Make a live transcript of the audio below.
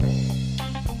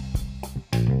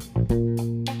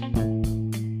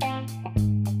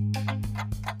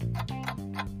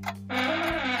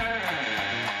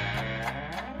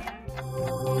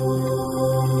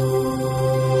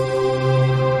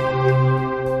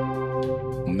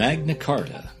Magna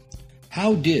Carta.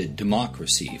 How did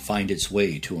democracy find its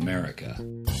way to America?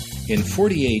 In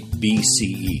 48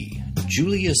 BCE,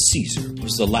 Julius Caesar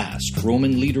was the last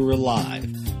Roman leader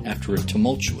alive after a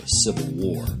tumultuous civil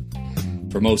war.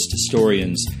 For most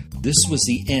historians, this was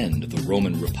the end of the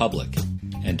Roman Republic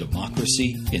and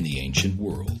democracy in the ancient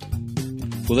world.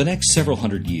 For the next several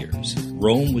hundred years,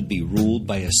 Rome would be ruled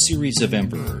by a series of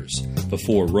emperors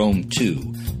before Rome,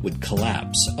 too, would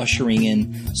collapse, ushering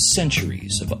in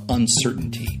centuries of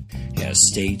uncertainty as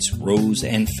states rose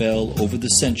and fell over the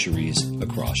centuries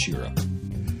across Europe.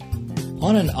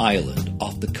 On an island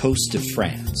off the coast of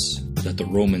France that the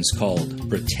Romans called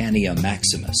Britannia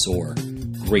Maximus, or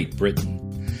Great Britain,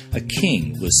 a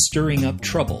king was stirring up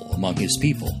trouble among his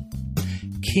people.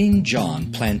 King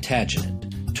John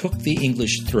Plantagenet took the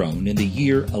English throne in the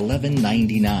year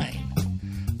 1199.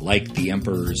 Like the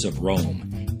emperors of Rome,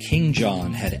 King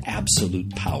John had absolute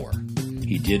power.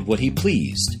 He did what he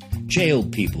pleased,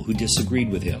 jailed people who disagreed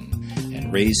with him,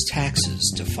 and raised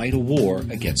taxes to fight a war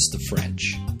against the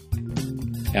French.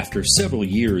 After several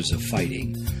years of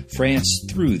fighting, France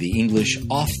threw the English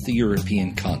off the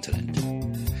European continent.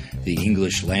 The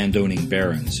English landowning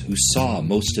barons, who saw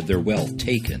most of their wealth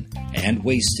taken and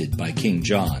wasted by King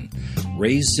John,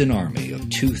 raised an army of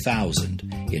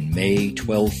 2,000 in May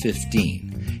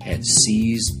 1215 and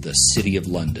seized the city of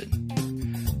London.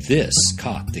 This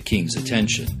caught the king's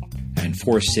attention and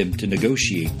forced him to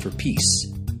negotiate for peace.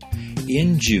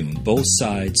 In June, both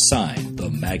sides signed the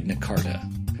Magna Carta.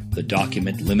 The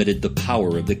document limited the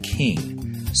power of the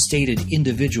king, stated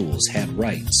individuals had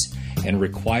rights, and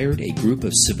required a group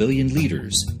of civilian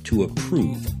leaders to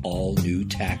approve all new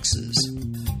taxes.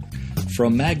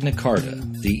 From Magna Carta,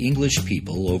 the English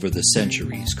people over the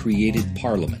centuries created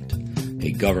Parliament,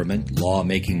 a government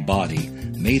law-making body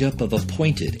made up of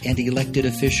appointed and elected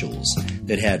officials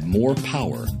that had more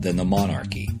power than the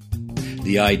monarchy.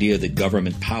 The idea that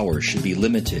government power should be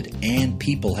limited and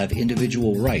people have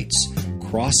individual rights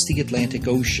crossed the Atlantic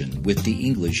Ocean with the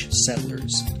English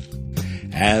settlers.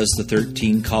 As the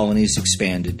 13 colonies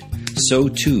expanded, so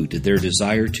too did their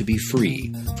desire to be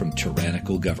free from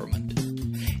tyrannical government.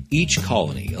 Each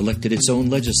colony elected its own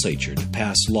legislature to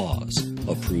pass laws,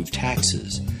 approve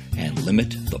taxes, and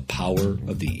limit the power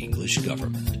of the English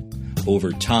government.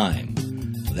 Over time,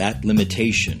 that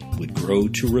limitation would grow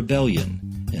to rebellion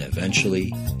and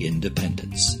eventually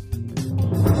independence.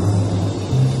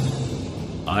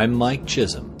 I'm Mike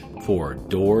Chisholm for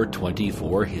Door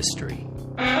 24 History.